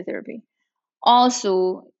physiotherapy.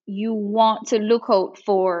 Also, you want to look out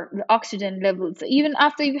for the oxygen levels. So even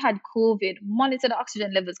after you've had COVID, monitor the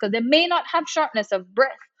oxygen levels because they may not have shortness of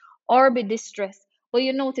breath or be distressed. But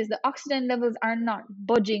you notice the oxygen levels are not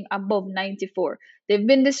budging above 94. They've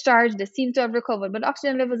been discharged, they seem to have recovered, but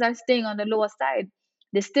oxygen levels are staying on the lower side.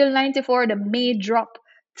 They're still 94, they may drop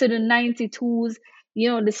to the 92s.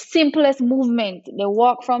 The simplest movement, they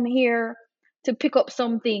walk from here to pick up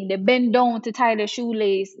something, they bend down to tie their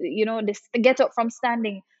shoelace, they get up from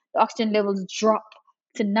standing, the oxygen levels drop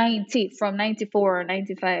to 90 from 94 or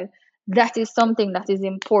 95. That is something that is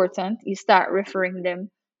important. You start referring them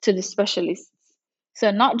to the specialists.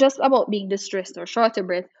 So, not just about being distressed or short of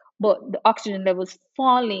breath, but the oxygen levels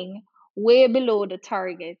falling way below the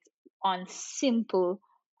target on simple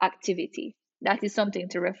activity. That is something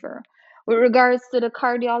to refer. With regards to the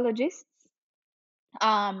cardiologists,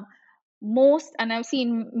 um, most, and I've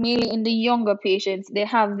seen mainly in the younger patients, they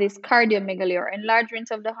have this cardiomegaly or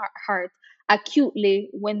enlargement of the heart acutely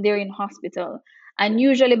when they're in hospital. And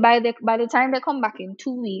usually by the time they come back in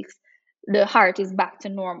 2 weeks, the heart is back to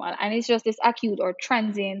normal. And it's just this acute or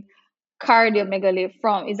transient cardiomegaly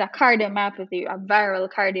from is a cardiomyopathy, a viral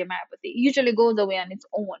cardiomyopathy. It usually goes away on its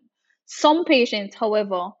own. Some patients,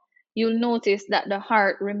 however, you'll notice that the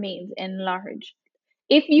heart remains enlarged.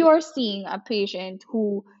 If you are seeing a patient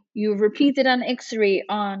who you've repeated an x-ray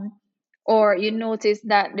on, or you notice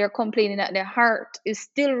that they're complaining that their heart is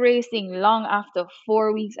still racing long after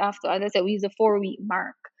 4 weeks after, as I said, we use the 4 week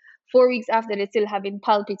mark, 4 weeks after they're still having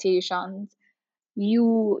palpitations,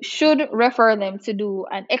 you should refer them to do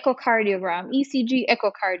an echocardiogram, ECG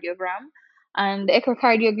echocardiogram. And the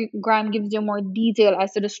echocardiogram gives you more detail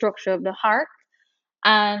as to the structure of the heart.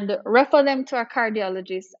 and refer them to a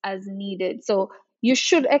cardiologist as needed. So you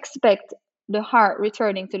should expect the heart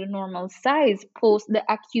returning to the normal size post the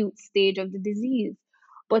acute stage of the disease.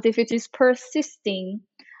 But if it is persisting,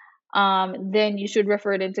 then you should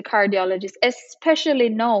refer them to cardiologists, especially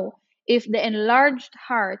now if the enlarged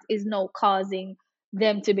heart is now causing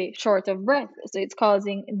them to be short of breath. So it's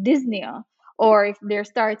causing dyspnea, or if they're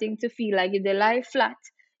starting to feel like if they lie flat,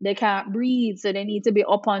 they can't breathe, so they need to be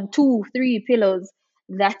up on two, three pillows.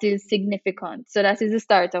 That is significant. So that is the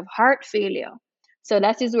start of heart failure. So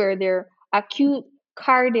that is where their acute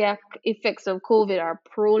cardiac effects of COVID are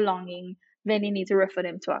prolonging, then you need to refer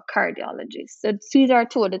them to a cardiologist. So these are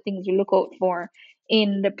two of the things we look out for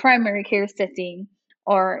in the primary care setting,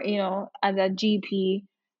 or as a GP,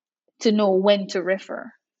 to know when to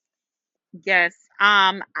refer. Yes.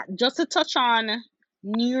 Just to touch on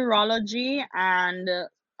neurology and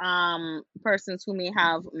persons who may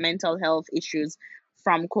have mental health issues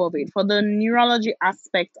from COVID. For the neurology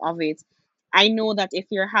aspect of it, I know that if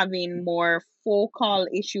you're having more focal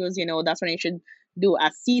issues, that's when you should do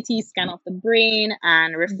a CT scan of the brain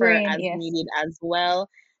and refer Brain, as yes. needed as well.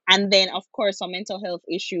 And then, of course, for mental health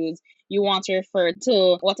issues, you want to refer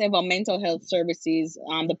to whatever mental health services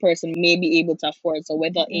the person may be able to afford. So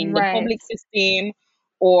whether in the Right. public system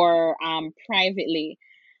or privately.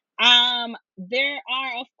 There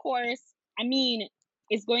are, of course, I mean,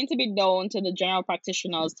 it's going to be down to the general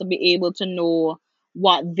practitioners to be able to know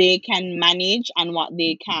what they can manage and what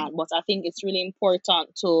they can't. But I think it's really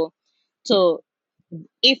important to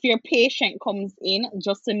if your patient comes in,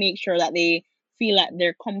 just to make sure that they feel that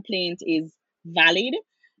their complaint is valid,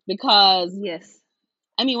 because Yes.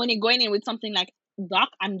 I mean, when you're going in with something like, Doc,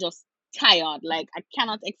 I'm just tired. Like, I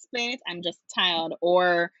cannot explain it. I'm just tired.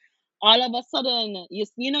 Or all of a sudden, you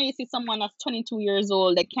see someone that's 22 years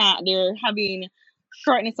old, they're having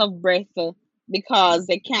shortness of breath because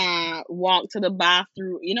they can't walk to the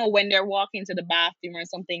bathroom, when they're walking to the bathroom or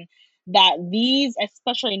something. That these,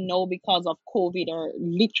 especially now because of COVID, are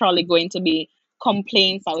literally going to be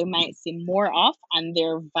complaints that we might see more of, and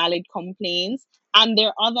they're valid complaints, and there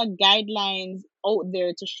are other guidelines out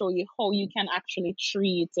there to show you how you can actually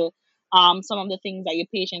treat some of the things that your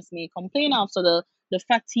patients may complain of. So the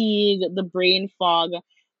fatigue, the brain fog.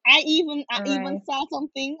 I even Right. saw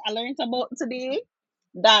something I learned about today,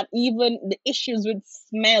 that even the issues with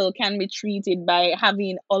smell can be treated by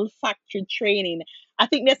having olfactory training. I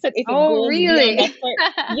think they said if it Oh, goes beyond a really?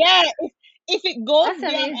 certain, yeah, if it goes That's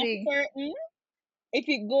beyond a amazing. certain if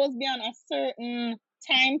it goes beyond a certain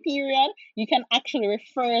time period, you can actually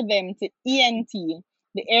refer them to ENT,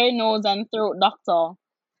 the ear, nose, and throat doctor,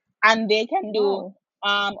 and they can do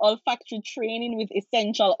Wow. olfactory training with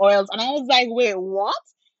essential oils. And I was like, wait, what?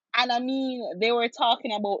 And I mean, they were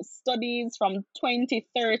talking about studies from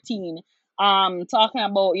 2013, talking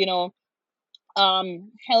about,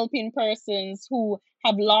 helping persons who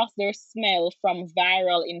have lost their smell from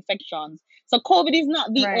viral infections. So COVID is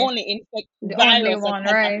not the Right. only The only virus that one,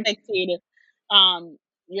 has right? affected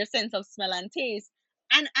your sense of smell and taste.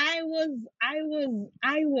 And I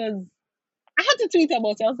had to tweet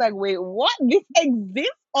about it. I was like, wait, what? This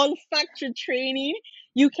exists? Olfactory training?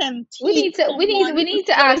 You can We teach need to we need someone we to need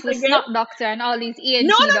to smell ask it the again? snot doctor and all these No, ENT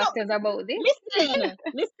no, doctors about this.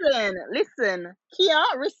 listen. Kia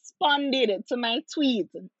responded to my tweet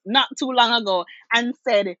not too long ago and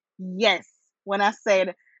said yes when I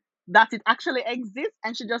said that it actually exists,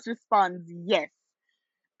 and she just responds yes.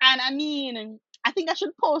 And I mean, I think I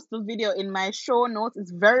should post the video in my show notes.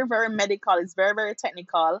 It's very, very medical, it's very, very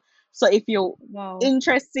technical. So if you're Wow.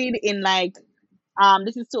 interested in, like,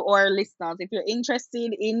 this is to our listeners. If you're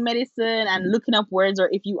interested in medicine and looking up words, or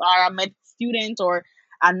if you are a med student or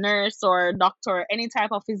a nurse or doctor, any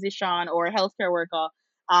type of physician or healthcare worker,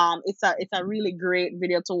 it's a really great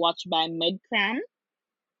video to watch by MedCram,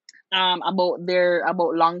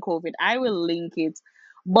 about long COVID. I will link it,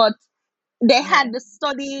 but they had Right. the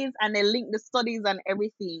studies and they linked the studies and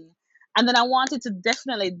everything. And then I wanted to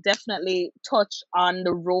definitely touch on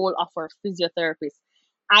the role of our physiotherapists.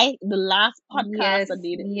 The last podcast Yes, I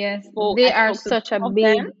did, yes. spoke They I are spoke to such a two of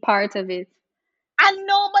them, big part of it. and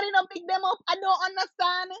nobody not pick them up. I don't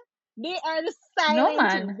understand. They are the No, silent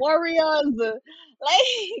man. warriors.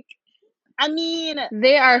 Like, I mean,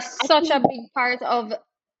 They are I such a think, big part of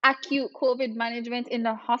acute COVID management in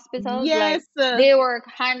the hospitals. Like yes, they work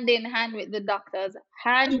hand in hand with the doctors,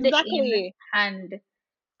 hand in exactly. hand.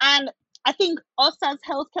 And I think us as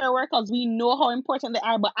healthcare workers, we know how important they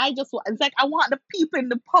are. But it's like I want the people in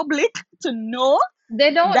the public to know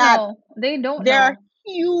They don't that know. They don't they're know.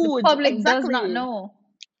 The huge. public does not Exactly. know.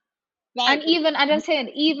 And Like, even, as I said,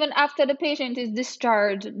 even after the patient is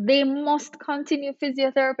discharged, they must continue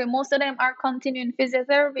physiotherapy. Most of them are continuing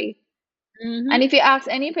physiotherapy. And mm-hmm, if you ask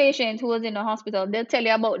any patient who was in the hospital, they'll tell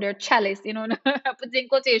you about their chalice, put in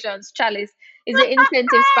quotations, chalice is the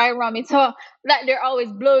intensive spirometer that they're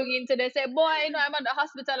always blowing into. They say, boy, I'm at the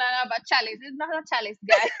hospital and I have a chalice. It's not a chalice,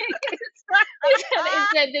 guys. It's an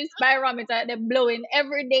intensive spirometer they're blowing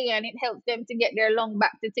every day and it helps them to get their lung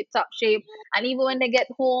back to tip top shape. And even when they get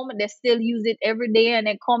home, they still use it every day and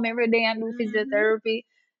they come every day and do mm-hmm. physiotherapy.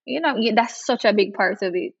 That's such a big part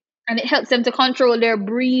of it. And it helps them to control their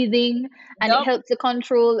breathing, and it Yup. helps to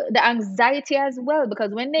control the anxiety as well,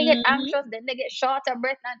 because when they get Mm-hmm. anxious, then they get short of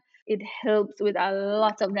breath, and it helps with a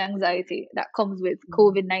lot of the anxiety that comes with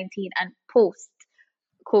COVID-19 and post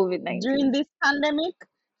During COVID-19. this pandemic,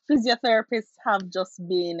 physiotherapists have just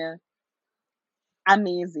been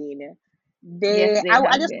amazing. Yes, they I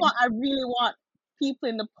have just been. I really want people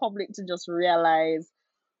in the public to just realize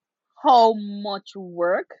how much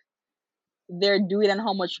work they're doing and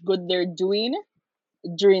how much good they're doing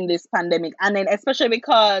during this pandemic. And then, especially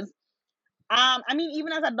because I mean,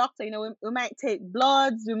 even as a doctor, we might take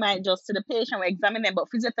bloods, we might just see the patient, we examine them, but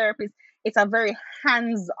physiotherapists, it's a very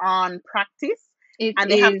hands-on practice, It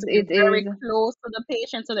and they have is. to be It very is. close to the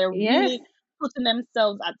patient, so they're Yes, really putting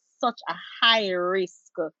themselves at such a high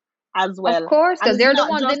risk as of well. course, And because it's they're the not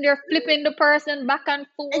ones just in there flipping the person back and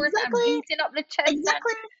forth and exactly, beating up the chest, and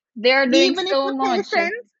exactly. they're doing Even if so the much.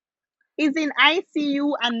 patient is in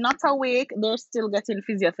ICU and not awake, they're still getting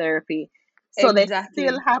physiotherapy. So Exactly.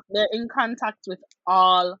 they're in contact with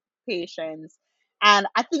all patients. And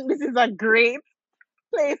I think this is a great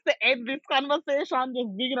place to end this conversation,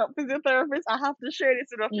 just digging up physiotherapists. I have to share this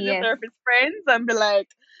with our Yes. physiotherapist friends and be like,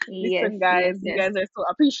 Yes. listen, Yes. guys, you Yes. guys are so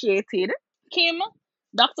appreciated. Kim,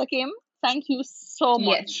 Dr. Kim, thank you so Yes.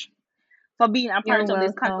 much for being a You're part of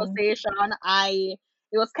this welcome. conversation.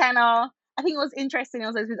 It was kind of, I think it was interesting. It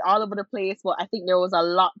was a bit all over the place, but I think there was a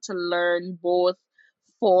lot to learn both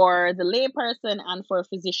for the layperson and for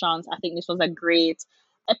physicians. I think this was a great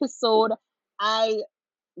episode. I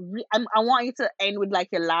I want you to end with like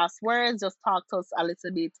your last words. Just talk to us a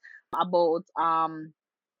little bit about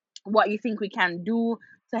what you think we can do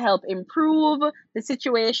to help improve the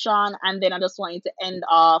situation. And then I just want you to end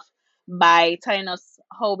off by telling us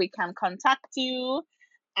how we can contact you.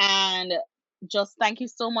 And just thank you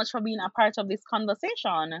so much for being a part of this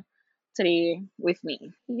conversation today with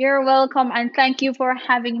me. You're welcome, and thank you for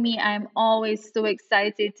having me. I'm always so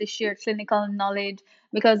excited to share clinical knowledge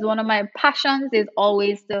because one of my passions is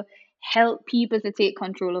always to help people to take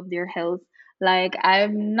control of their health. Like,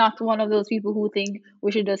 I'm not one of those people who think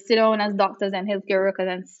we should just sit down as doctors and healthcare workers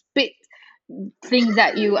and spit things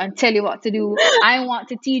at you and tell you what to do. I want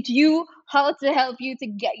to teach you how to help you to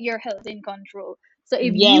get your health in control. So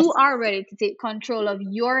if Yes. you are ready to take control of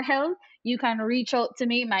your health, you can reach out to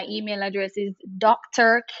me. My email address is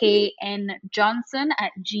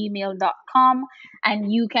drknjohnson@gmail.com.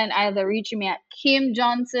 And you can either reach me at Kim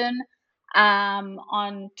Johnson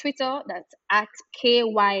on Twitter. That's at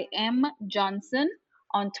KYM Johnson.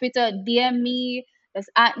 On Twitter, DM me, just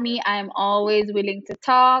at me. I'm always willing to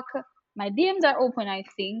talk. My DMs are open, I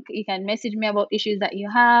think. You can message me about issues that you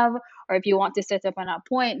have, or if you want to set up an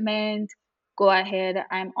appointment, go ahead.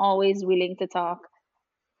 I'm always willing to talk.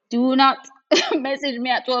 Do not message me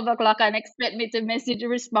at 12 o'clock and expect me to message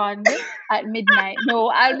respond at midnight. No,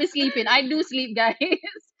 I'll be sleeping. I do sleep, guys.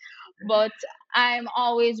 But I'm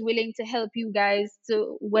always willing to help you guys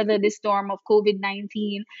to weather the storm of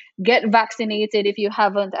COVID-19. Get vaccinated if you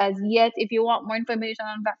haven't as yet. If you want more information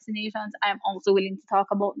on vaccinations, I'm also willing to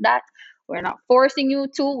talk about that. We're not forcing you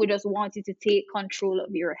to, we just want you to take control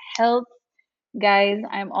of your health. Guys,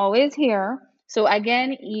 I'm always here. So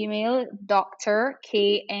again, email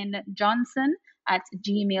drknjohnson at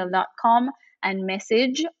gmail.com and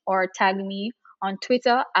message or tag me on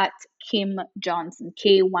Twitter at Kim Johnson,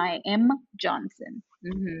 KYM Johnson.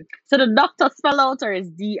 So the doctor spell out or is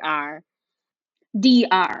DR?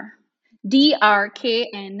 DR.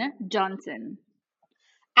 DRKN Johnson.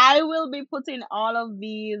 I will be putting all of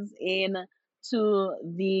these in to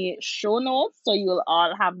the show notes, so you'll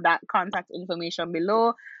all have that contact information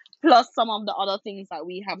below, plus some of the other things that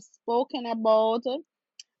we have spoken about.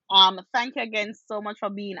 Thank you again so much for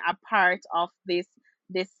being a part of this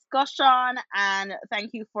discussion, and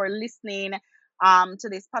thank you for listening to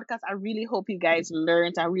this podcast. I really hope you guys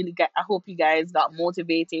learned. I hope you guys got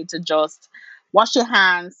motivated to just wash your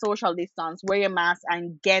hands, social distance, wear your mask,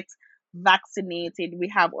 and get vaccinated. We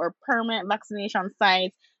have our permanent vaccination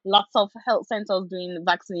sites. Lots of health centers doing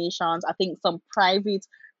vaccinations. I think some private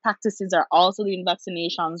practices are also doing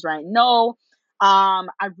vaccinations right now.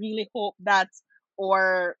 I really hope that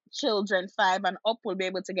our children 5 and up will be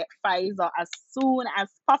able to get Pfizer as soon as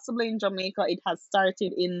possible. In Jamaica, it has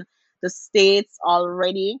started in the States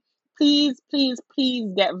already. Please, please,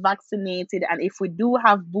 please get vaccinated. And if we do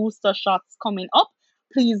have booster shots coming up,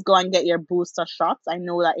 please go and get your booster shots. I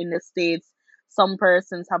know that in the States, some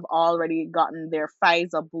persons have already gotten their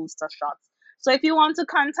Pfizer booster shots. So if you want to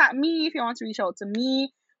contact me, if you want to reach out to me,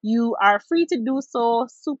 you are free to do so.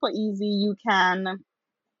 Super easy. You can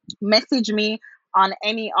message me on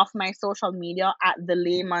any of my social media at the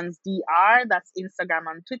layman's dr, that's Instagram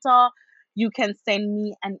and Twitter. You can send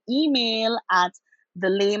me an email at the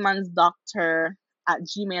layman's doctor at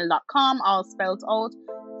gmail.com, all spelled out.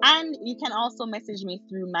 And you can also message me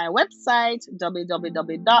through my website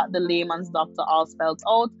www.thelaymansdoctor, all spelled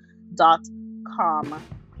out.com.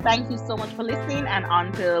 Thank you so much for listening, and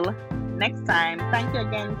until next time, thank you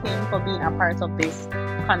again, Kim, for being a part of this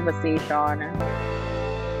conversation.